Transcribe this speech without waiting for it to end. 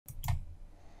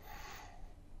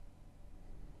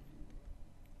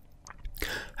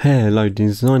Hello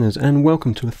designers, and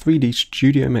welcome to a 3D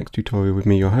Studio Max tutorial with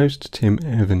me, your host Tim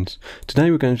Evans. Today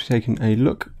we're going to be taking a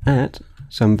look at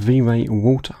some Vray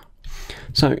water.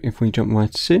 So if we jump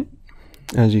right in,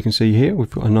 as you can see here,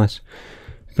 we've got a nice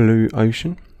blue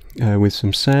ocean with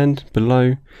some sand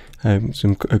below, a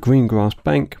green grass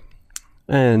bank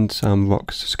and some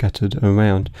rocks scattered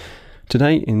around.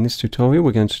 Today in this tutorial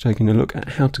we're going to be taking a look at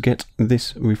how to get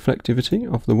this reflectivity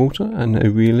of the water and a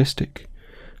realistic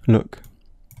look,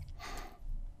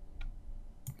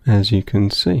 as you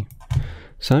can see.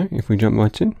 So if we jump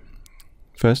right in,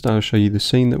 first I'll show you the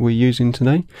scene that we're using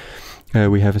today.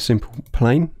 We have a simple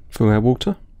plane for our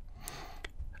water,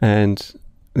 and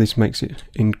this makes it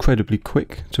incredibly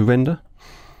quick to render,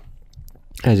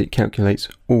 as it calculates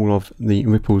all of the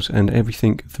ripples and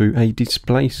everything through a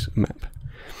displace map.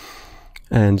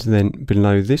 And then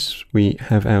below this we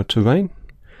have our terrain,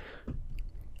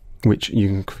 which you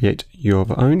can create your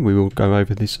own. We will go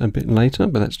over this a bit later,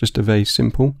 but that's just a very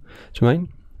simple terrain.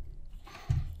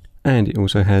 And it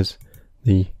also has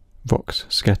the rocks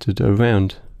scattered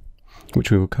around,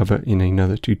 which we will cover in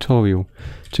another tutorial.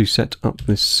 To set up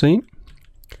this scene,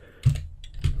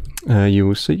 you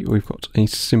will see we've got a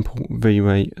simple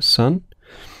V-Ray sun,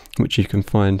 which you can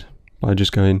find by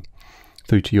just going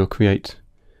through to your create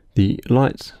the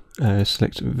light,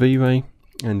 select V-Ray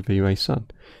and V-Ray sun.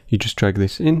 You just drag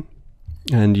this in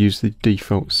and use the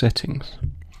default settings.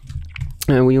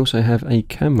 And we also have a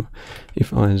camera.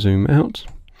 If I zoom out,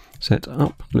 set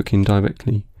up, looking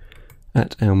directly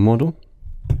at our model,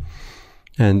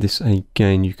 and this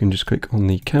again you can just click on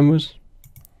the cameras,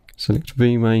 select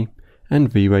V-Ray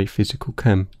and V-Ray physical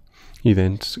cam. You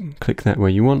then click that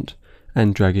where you want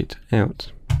and drag it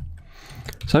out.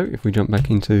 So if we jump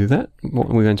back into that, what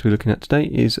we're going to be looking at today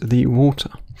is the water.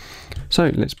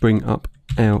 So let's bring up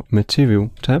our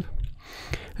material tab,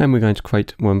 and we're going to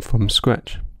create one from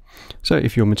scratch. So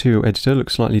if your material editor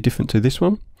looks slightly different to this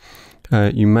one,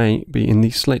 you may be in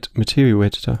the slate material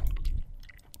editor.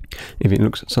 If it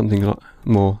looks something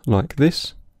more like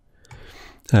this,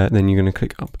 then you're going to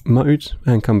click up modes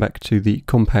and come back to the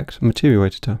compact material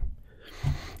editor,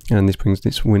 and this brings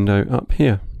this window up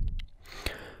here.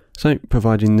 So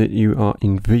providing that you are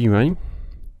in Vray,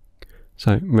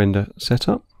 so render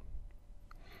setup,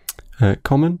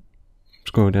 common,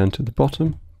 scroll down to the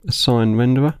bottom, assign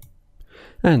renderer,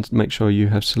 and make sure you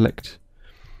have select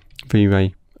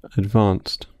Vray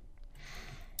advanced,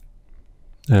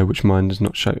 which mine does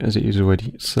not show as it is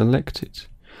already selected.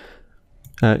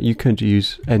 You could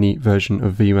use any version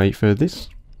of Vray for this.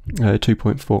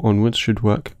 2.4 onwards should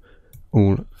work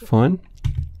all fine.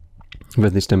 For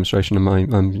this demonstration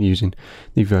I'm using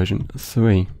the version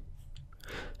 3.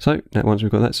 So now once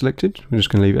we've got that selected, we're just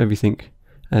going to leave everything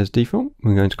as default.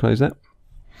 We're going to close that.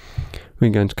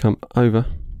 We're going to come over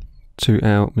to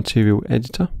our material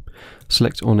editor,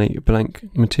 select on a blank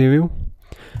material,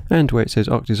 and where it says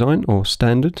Arc Design or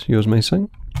Standard, yours may say,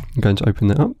 I'm going to open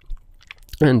that up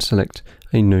and select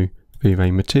a new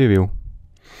Vray material.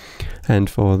 And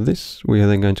for this we are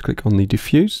then going to click on the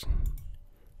Diffuse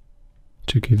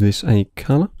to give this a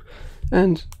colour,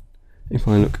 and if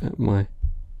I look at my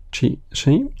cheat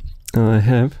sheet, I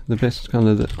have the best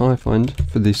colour that I find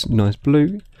for this nice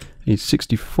blue is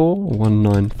 64,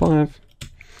 195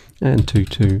 and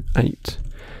 228,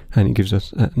 and it gives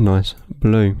us a nice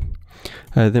blue.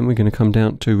 Then we're going to come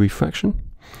down to refraction,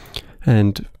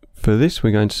 and for this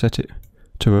we're going to set it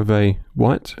to a very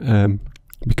white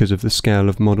because of the scale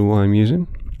of model I'm using.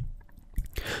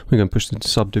 We're going to push the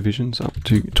subdivisions up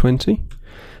to 20,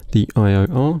 the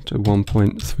IOR to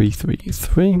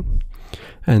 1.333,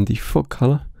 and the fog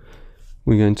colour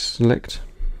we're going to select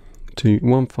to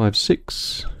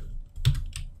 156,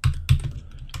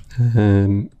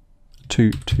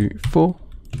 224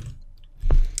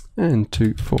 and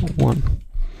 241,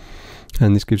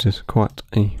 and this gives us quite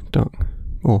a dark,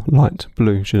 or light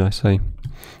blue should I say.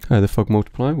 The fog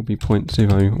multiplier will be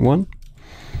 0.01,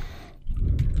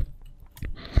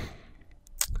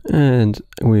 and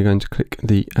we're going to click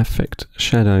the affect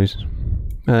shadows.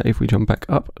 If we jump back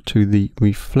up to the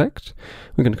reflect,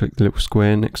 we're going to click the little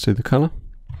square next to the colour,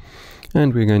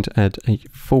 and we're going to add a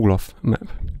fall off map.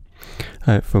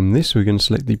 From this we're going to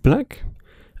select the black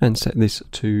and set this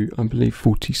to, I believe,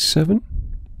 47,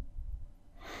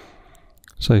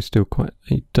 so still quite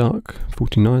a dark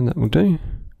 49, that will do.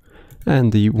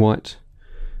 And the white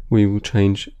we will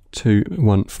change to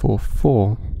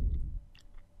 144.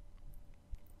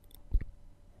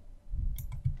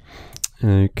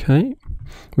 Okay,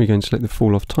 we're going to select the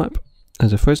fall off type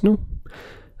as a Fresnel,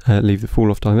 leave the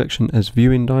fall off direction as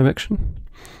viewing direction,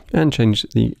 and change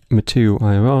the material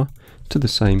IOR to the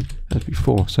same as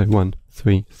before, so 1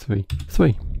 3, 3,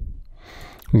 3.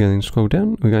 We're going to scroll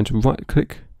down. We're going to right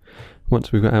click.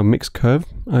 Once we've got our mix curve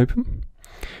open,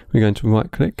 we're going to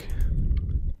right click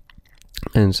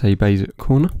and say Bezier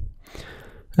corner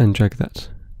and drag that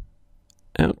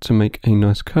out to make a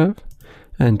nice curve,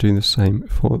 and do the same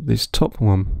for this top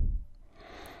one.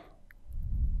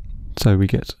 So we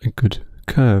get a good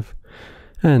curve.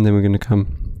 And then we're going to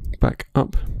come back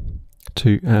up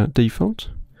to our default,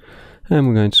 and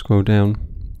we're going to scroll down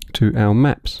to our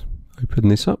maps. Open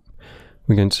this up.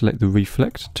 We're going to select the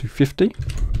reflect to 50,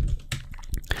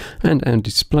 and our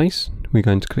displace, we're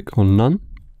going to click on none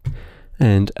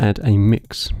and add a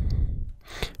mix.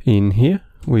 In here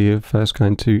we are first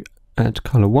going to add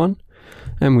color 1,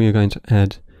 and we are going to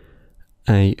add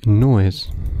a noise.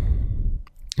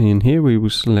 In here we will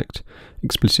select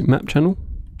explicit map channel,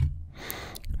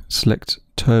 select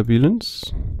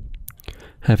turbulence,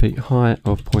 have a high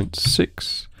of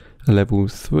 0.6, a level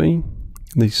 3,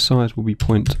 the size will be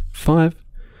 0.5,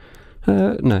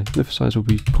 no, the size will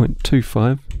be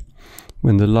 0.25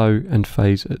 when the low and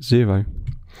phase at 0.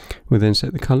 We'll then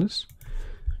set the colours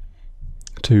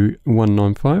to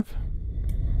 195,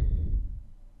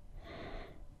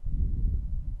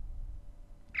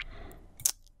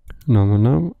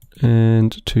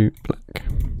 and to black.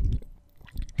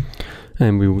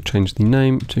 And we will change the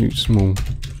name to small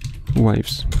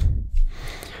waves.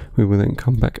 We will then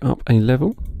come back up a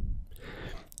level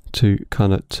to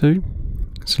colour 2,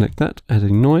 select that, add a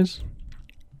noise,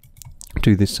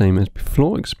 do the same as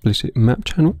before, explicit map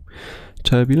channel,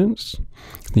 turbulence,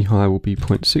 the high will be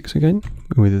 0.6 again,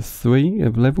 with a 3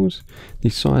 of levels, the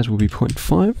size will be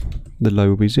 0.5, the low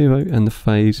will be 0, and the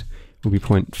phase will be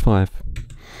 0.5.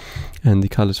 And the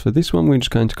colours for this one, we're just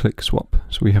going to click swap.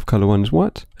 So we have colour 1 as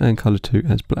white and colour 2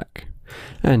 as black.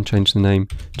 And change the name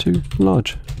to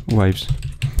large waves,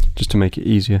 just to make it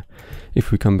easier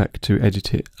if we come back to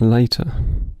edit it later.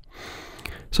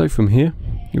 So from here,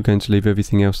 you're going to leave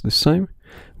everything else the same.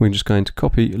 We're just going to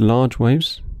copy large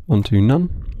waves onto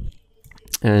none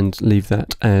and leave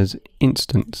that as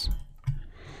instance.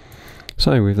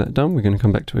 So with that done, we're going to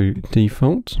come back to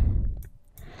default.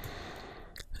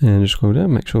 And just scroll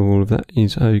down, make sure all of that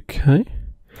is okay.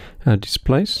 Our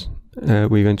displace, we're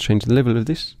going to change the level of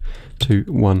this to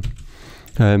 1.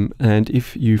 And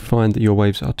if you find that your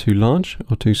waves are too large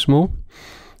or too small,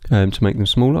 to make them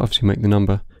smaller, obviously make the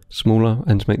number smaller,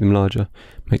 and to make them larger,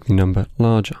 make the number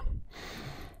larger.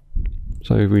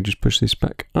 So if we just push this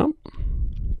back up,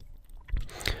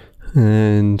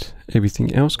 and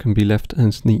everything else can be left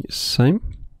as the same.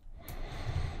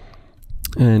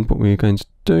 And what we're going to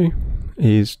do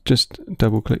is just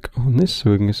double click on this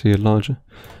so we can see a larger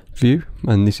view,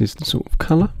 and this is the sort of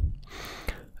colour,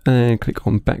 and click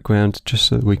on background just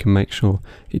so that we can make sure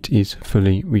it is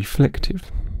fully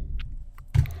reflective,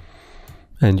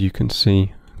 and you can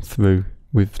see through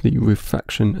with the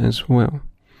refraction as well.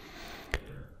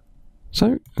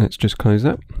 So let's just close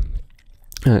that,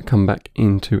 come back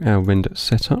into our render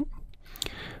setup,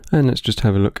 and let's just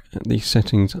have a look at the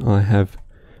settings I have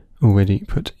already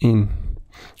put in.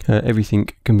 Everything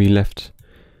can be left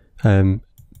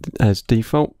as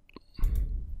default.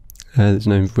 There's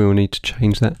no real need to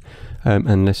change that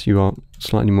unless you are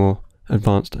slightly more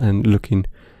advanced and looking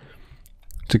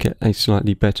to get a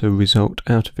slightly better result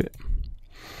out of it.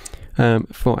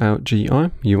 For our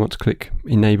GI, you want to click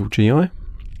Enable GI,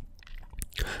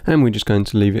 and we're just going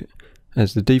to leave it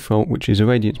as the default, which is a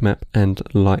radiance map and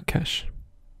light cache.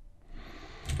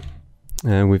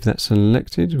 With that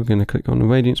selected, we're going to click on the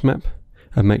radiance map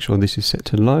and make sure this is set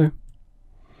to low,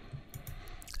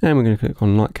 and we're going to click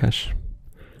on light cache,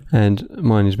 and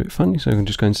mine is a bit funny, so I'm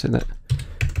just going to set that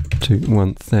to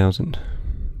 1000,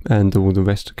 and all the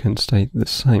rest can stay the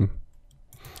same.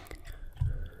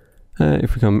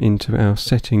 If we come into our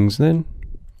settings then,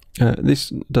 this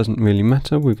doesn't really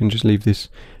matter, we can just leave this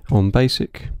on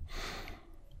basic,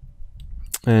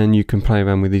 and you can play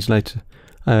around with these later,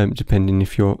 depending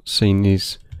if your scene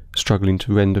is struggling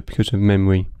to render because of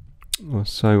memory or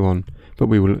so on, but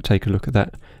we will take a look at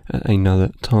that at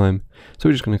another time. So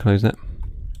we're just going to close that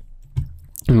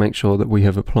and make sure that we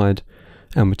have applied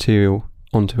our material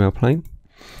onto our plane.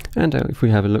 And if we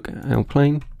have a look at our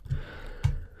plane,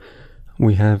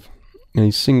 we have a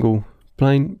single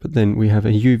plane, but then we have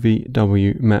a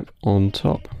UVW map on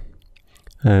top.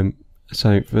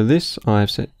 So for this I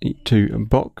have set it to a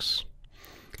box,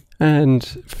 and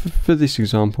for this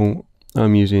example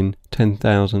I'm using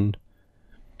 10,000,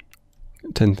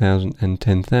 10,000 and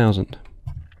 10,000,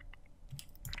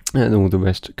 and all the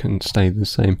rest can stay the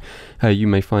same. You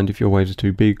may find if your waves are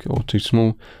too big or too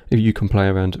small, you can play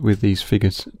around with these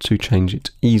figures to change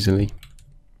it easily.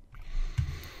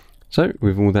 So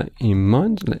with all that in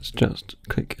mind, let's just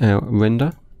click our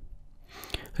render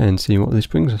and see what this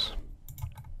brings us.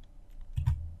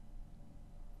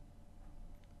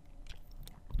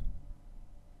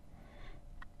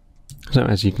 So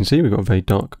as you can see, we've got a very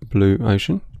dark blue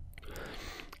ocean,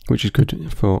 which is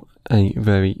good for a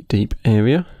very deep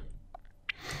area.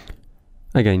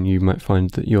 Again, you might find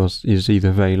that yours is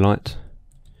either very light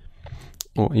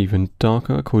or even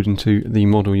darker according to the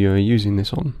model you are using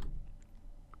this on.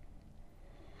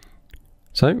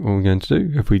 So what we're going to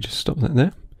do, if we just stop that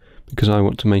there, because I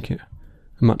want to make it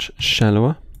much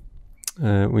shallower,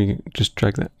 we just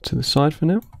drag that to the side for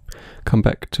now, come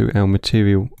back to our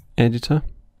material editor,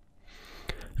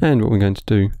 and what we're going to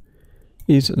do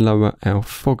is lower our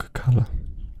fog color.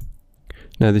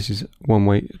 Now this is one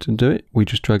way to do it. We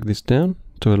just drag this down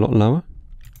to a lot lower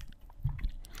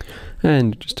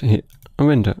and just hit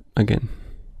render again.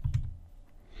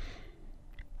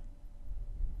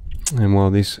 And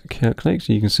while this calculates,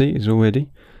 you can see it's already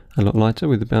a lot lighter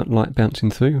with the light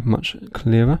bouncing through, much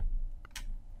clearer.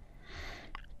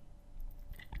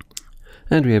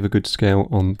 And we have a good scale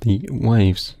on the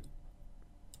waves.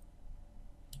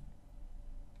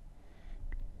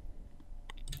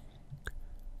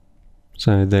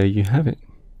 So there you have it.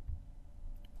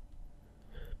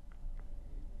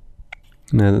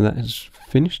 Now that that is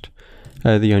finished,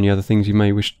 the only other things you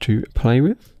may wish to play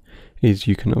with is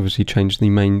you can obviously change the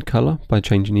main colour by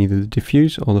changing either the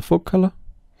diffuse or the fog colour,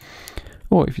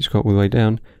 or if you scroll all the way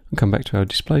down and come back to our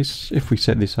displays, if we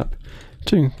set this up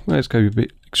to, let's go a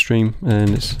bit extreme, and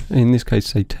let's in this case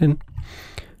say 10,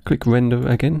 click render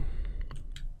again,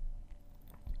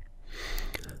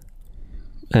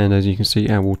 and as you can see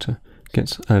our water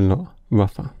gets a lot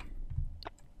rougher.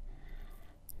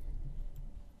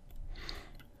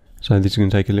 So this is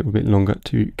going to take a little bit longer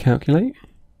to calculate.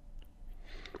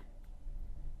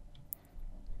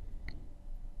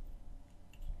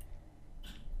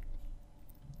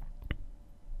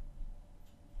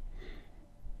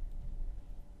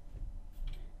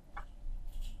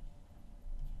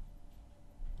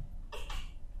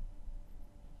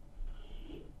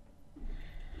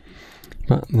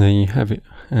 But there you have it.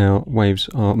 Our waves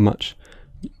are much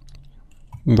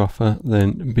rougher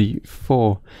than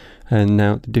before, and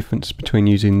now the difference between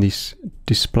using this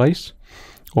displace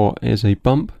or as a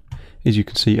bump is you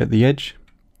can see at the edge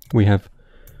we have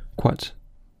quite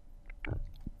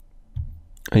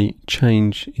a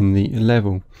change in the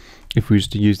level. If we was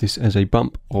to use this as a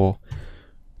bump or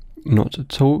not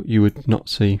at all, you would not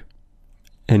see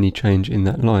any change in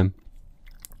that line.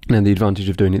 Now the advantage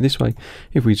of doing it this way,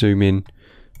 if we zoom in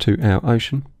to our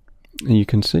ocean, and you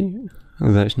can see,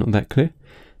 although it's not that clear,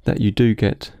 that you do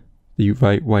get the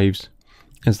waves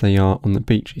as they are on the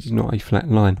beach. It's not a flat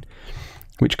line,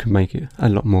 which can make it a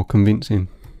lot more convincing.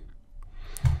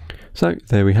 So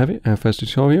there we have it, our first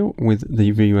tutorial with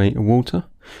the Vray water.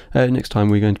 Next time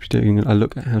we're going to be doing a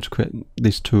look at how to create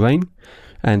this terrain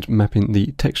and mapping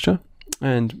the texture,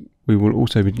 and we will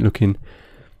also be looking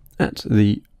at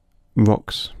the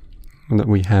rocks that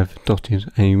we have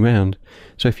dotted around.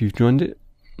 So if you've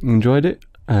enjoyed it,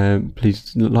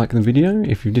 please like the video.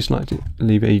 If you disliked it,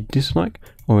 leave a dislike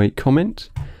or a comment,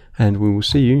 and we will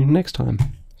see you next time.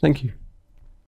 Thank you.